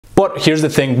But here's the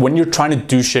thing, when you're trying to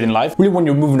do shit in life, really when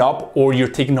you're moving up or you're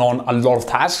taking on a lot of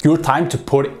tasks, your time to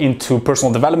put into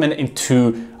personal development,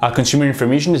 into consumer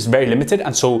information is very limited.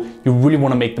 And so you really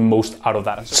want to make the most out of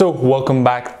that. So welcome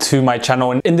back to my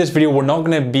channel. And in this video, we're not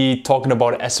going to be talking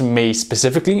about SMMA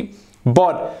specifically,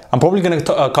 but I'm probably going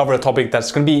to cover a topic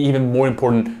that's going to be even more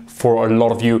important for a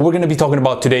lot of you. What we're going to be talking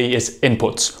about today is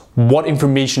inputs. What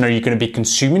information are you going to be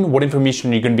consuming? What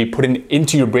information are you going to be putting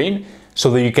into your brain so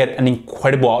that you get an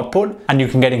incredible output and you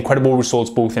can get incredible results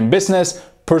both in business,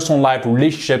 personal life,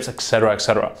 relationships, etc.,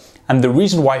 etc. And the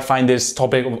reason why I find this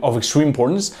topic of extreme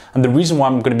importance, and the reason why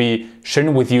I'm going to be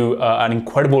sharing with you an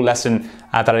incredible lesson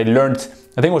that I learned,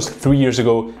 I think it was 3 years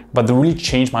ago, but that really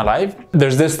changed my life.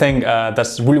 There's this thing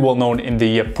that's really well known in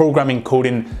the programming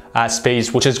coding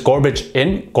space, which is garbage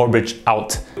in, garbage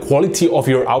out. The quality of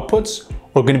your outputs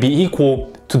are going to be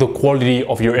equal to the quality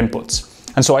of your inputs.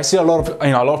 And so I see a lot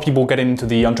of people get into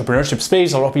the entrepreneurship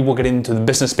space, a lot of people get into the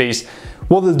business space.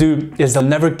 What they'll do is they'll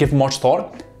never give much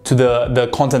thought to the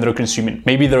content they're consuming.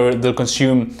 Maybe they'll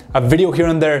consume a video here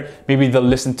and there. Maybe they'll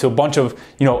listen to a bunch of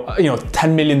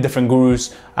 10 million different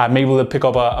gurus. Maybe they'll pick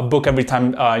up a book every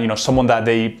time someone that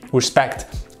they respect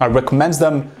recommends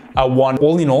them one.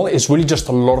 All in all, it's really just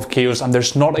a lot of chaos, and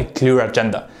there's not a clear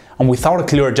agenda. And without a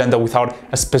clear agenda, without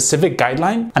a specific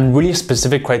guideline and really a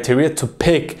specific criteria to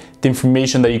pick the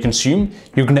information that you consume,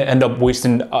 you're going to end up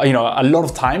wasting a lot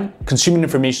of time consuming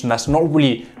information that's not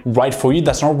really right for you,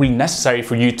 that's not really necessary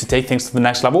for you to take things to the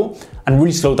next level and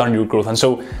really slow down your growth. And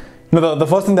so the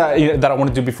first thing that I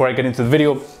want to do before I get into the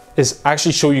video is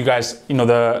actually show you guys,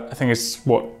 I think it's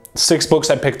 6 books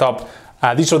I picked up.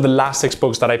 These are the last 6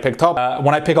 books that I picked up.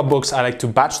 When I pick up books, I like to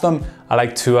batch them. I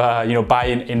like to buy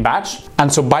in batch.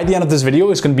 And so by the end of this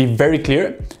video, it's going to be very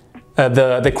clear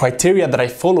the criteria that I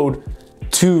followed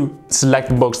to select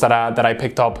the books that I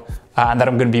picked up and that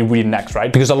I'm going to be reading next,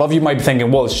 right? Because a lot of you might be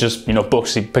thinking, well, it's just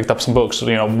books. He picked up some books.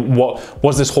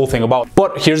 What's this whole thing about?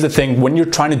 But here's the thing: when you're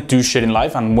trying to do shit in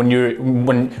life, and when you're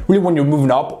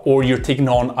moving up or you're taking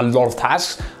on a lot of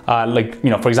tasks,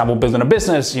 for example, building a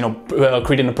business,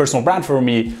 creating a personal brand for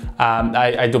me,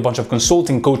 I do a bunch of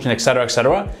consulting, coaching, etc.,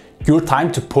 etc. Your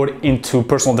time to put into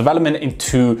personal development,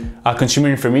 into consumer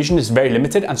information is very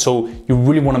limited, and so you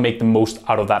really want to make the most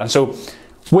out of that. And so,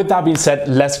 with that being said,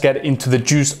 let's get into the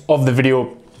juice of the video,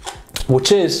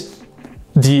 which is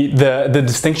the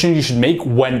distinction you should make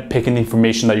when picking the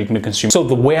information that you're going to consume. So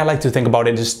the way I like to think about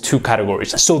it is 2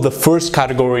 categories. So the first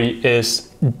category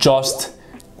is just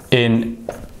in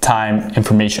time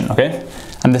information, okay?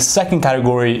 And the second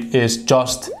category is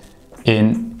just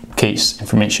in case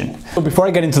information. So before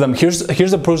I get into them, here's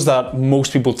the process that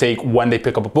most people take when they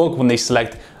pick up a book, when they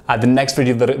select the next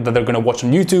video that they're going to watch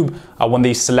on YouTube, when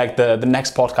they select the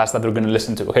next podcast that they're going to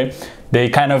listen to. Okay, they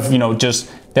kind of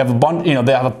they have a bunch,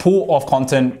 they have a pool of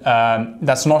content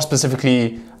that's not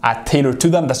specifically tailored to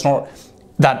them,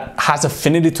 that has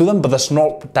affinity to them, but that's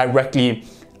not directly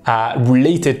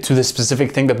related to the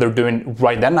specific thing that they're doing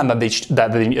right then and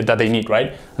that they need,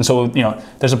 right? And so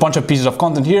there's a bunch of pieces of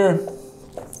content here.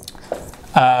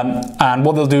 And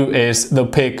what they'll do is they'll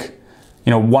pick,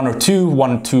 1 or 2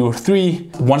 or 3.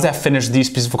 Once they've finished these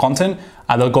pieces of content,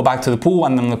 they'll go back to the pool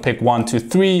and then they'll pick 1, 2,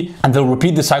 3, and they'll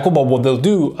repeat the cycle. But what they'll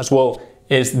do as well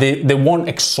is they won't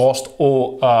exhaust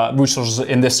all resources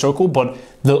in this circle, but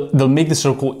they'll make the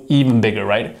circle even bigger,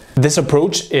 right? This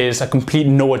approach is a complete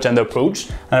no agenda approach,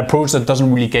 an approach that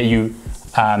doesn't really get you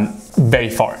very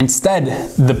far. Instead,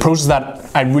 the process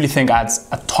that I really think adds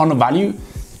a ton of value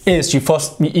is you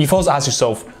first ask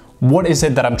yourself, what is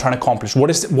it that I'm trying to accomplish?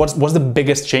 What's the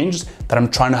biggest change that I'm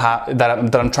trying to have, that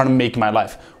I'm trying to make in my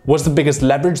life? What's the biggest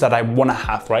leverage that I want to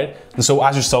have, right? And so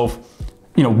ask yourself,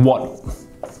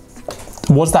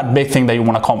 what's that big thing that you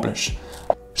want to accomplish?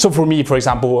 So for me, for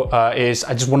example, is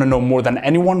I just want to know more than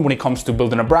anyone when it comes to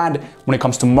building a brand, when it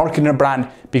comes to marketing a brand,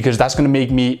 because that's going to make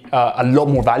me a lot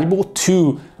more valuable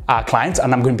to clients,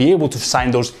 and I'm going to be able to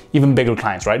sign those even bigger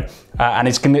clients, right? And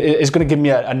it's going to give me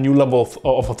a new level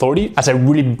of authority as I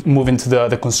really move into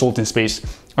the consulting space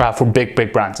for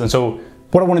big brands. And so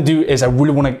what I want to do is I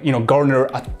really want to garner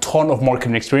a ton of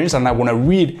marketing experience, and I want to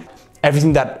read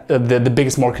everything that the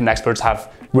biggest marketing experts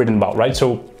have written about, right?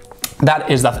 So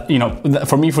that is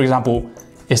for me, for example,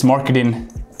 is marketing.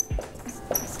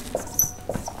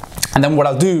 And then what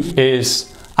I'll do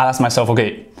is I'll ask myself,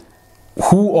 okay,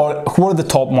 who are the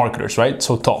top marketers, right?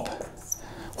 So top.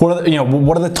 What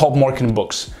are the top marketing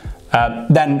books?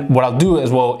 Then what I'll do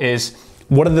as well is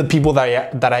what are the people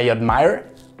that I admire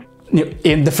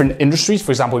in different industries.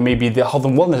 For example, maybe the health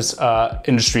and wellness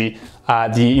industry,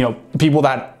 people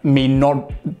that may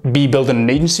not be building an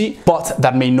agency, but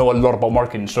that may know a lot about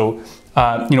marketing. So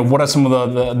what are some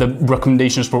of the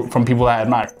recommendations from people that I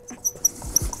admire?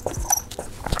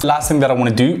 Last thing that I want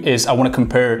to do is I want to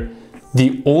compare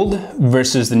the old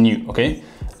versus the new, okay?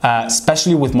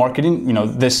 Especially with marketing,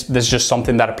 this is just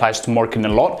something that applies to marketing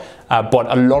a lot. But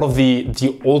a lot of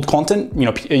the old content,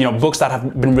 books that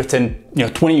have been written,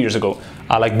 20 years ago,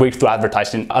 like breakthrough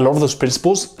advertising, a lot of those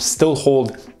principles still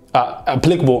hold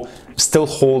applicable, still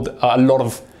hold a lot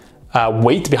of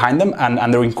weight behind them,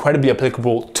 and they're incredibly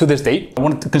applicable to this date. I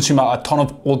want to consume a ton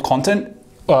of old content,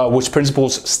 which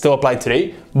principles still apply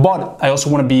today, but I also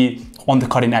want to be on the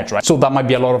cutting edge, right? So that might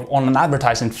be a lot of online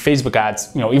advertising, Facebook ads,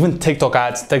 even TikTok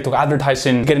ads, TikTok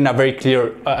advertising, getting a very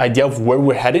clear idea of where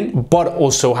we're heading, but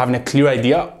also having a clear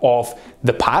idea of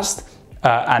the past,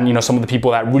 and some of the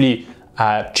people that really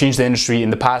changed the industry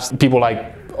in the past, people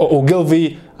like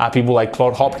Ogilvy, people like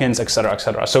Claude Hopkins, etc.,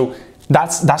 etc. So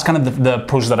that's kind of the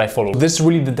approach that I follow. This is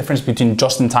really the difference between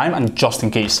just in time and just in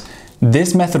case.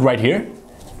 This method right here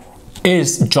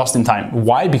is just in time.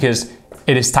 Why? Because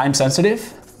it is time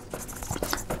sensitive,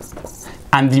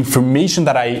 and the information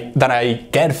that I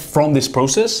get from this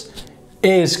process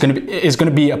is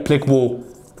gonna be applicable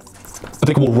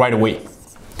right away.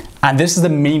 And this is the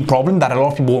main problem that a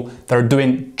lot of people that are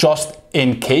doing just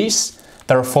in case,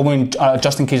 that are following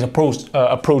just in case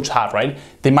approach have, right?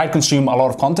 They might consume a lot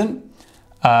of content,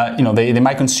 they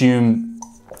might consume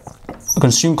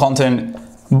content,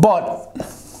 but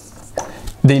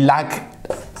they lack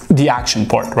the action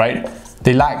part, right?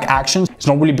 They lack action. It's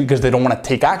not really because they don't want to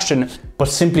take action, but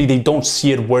simply they don't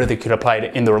see it where they could apply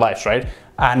it in their lives, right?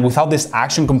 And without this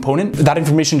action component, that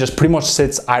information just pretty much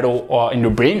sits idle in your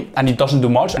brain, and it doesn't do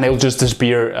much, and it'll just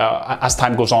disappear as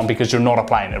time goes on because you're not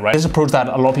applying it, right? This approach that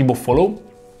a lot of people follow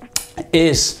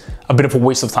is a bit of a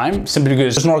waste of time, simply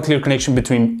because there's not a clear connection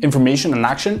between information and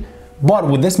action. But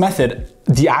with this method,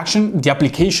 the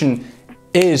application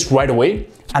is right away,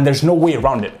 and there's no way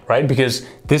around it, right? Because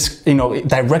this,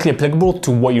 directly applicable to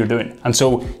what you're doing. And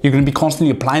so you're gonna be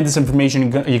constantly applying this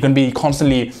information, you're gonna be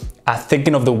constantly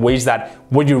thinking of the ways that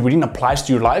what you're reading applies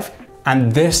to your life.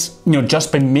 And this,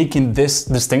 just by making this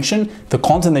distinction, the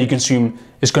content that you consume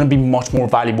is gonna be much more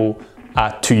valuable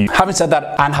to you. Having said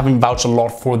that, and having vouched a lot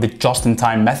for the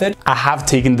just-in-time method, I have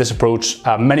taken this approach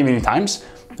many times.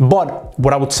 But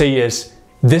what I would say is,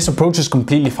 this approach is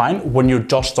completely fine when you're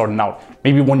just starting out.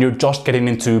 Maybe when you're just getting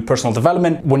into personal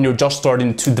development, when you're just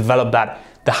starting to develop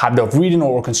the habit of reading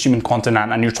or consuming content,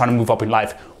 and you're trying to move up in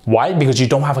life. Why? Because you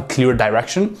don't have a clear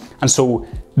direction. And so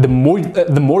the more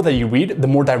that you read, the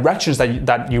more directions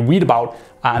that you read about,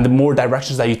 and the more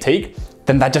directions that you take,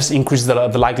 then that just increases the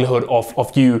likelihood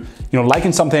of you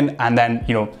liking something, and then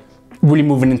really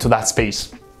moving into that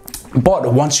space.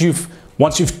 But once you've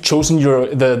chosen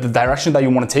the direction that you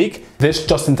want to take, this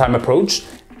just-in-time approach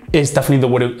is definitely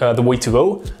the way to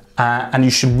go. And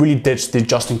you should really ditch the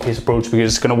just-in-case approach,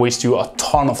 because it's going to waste you a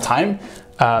ton of time,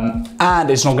 and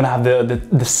it's not going to have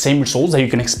the same results that you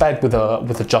can expect with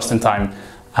a just-in-time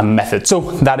method.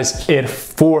 So that is it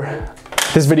for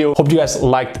this video. Hope you guys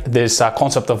liked this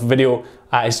concept of video.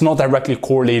 It's not directly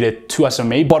correlated to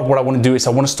SMMA, but what I want to do is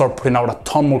I want to start putting out a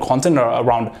ton more content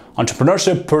around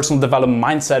entrepreneurship, personal development,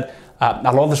 mindset,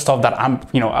 a lot of the stuff that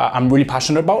I'm really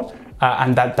passionate about,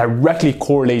 and that directly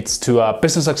correlates to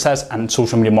business success and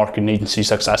social media marketing agency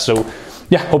success. So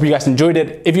yeah, hope you guys enjoyed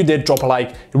it. If you did, drop a like.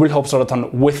 It really helps out a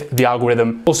ton with the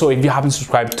algorithm. Also, if you haven't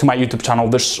subscribed to my YouTube channel,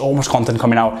 there's so much content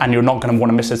coming out, and you're not gonna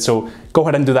wanna miss it. So go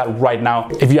ahead and do that right now.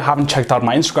 If you haven't checked out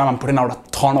my Instagram, I'm putting out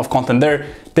a ton of content there.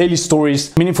 Daily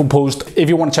stories, meaningful posts. If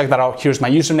you wanna check that out, here's my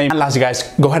username. And lastly guys,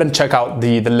 go ahead and check out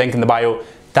the link in the bio.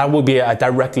 That will be a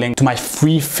direct link to my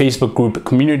free Facebook group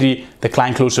community, the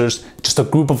Client Closers, just a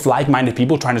group of like-minded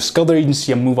people trying to scale their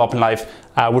agency and move up in life.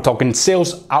 We're talking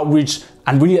sales, outreach,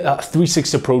 and really a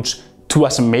 360 approach to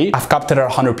SMMA. I've capped it at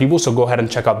 100 people, so go ahead and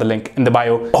check out the link in the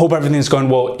bio. I hope everything is going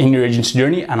well in your agency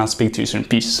journey, and I'll speak to you soon.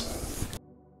 Peace.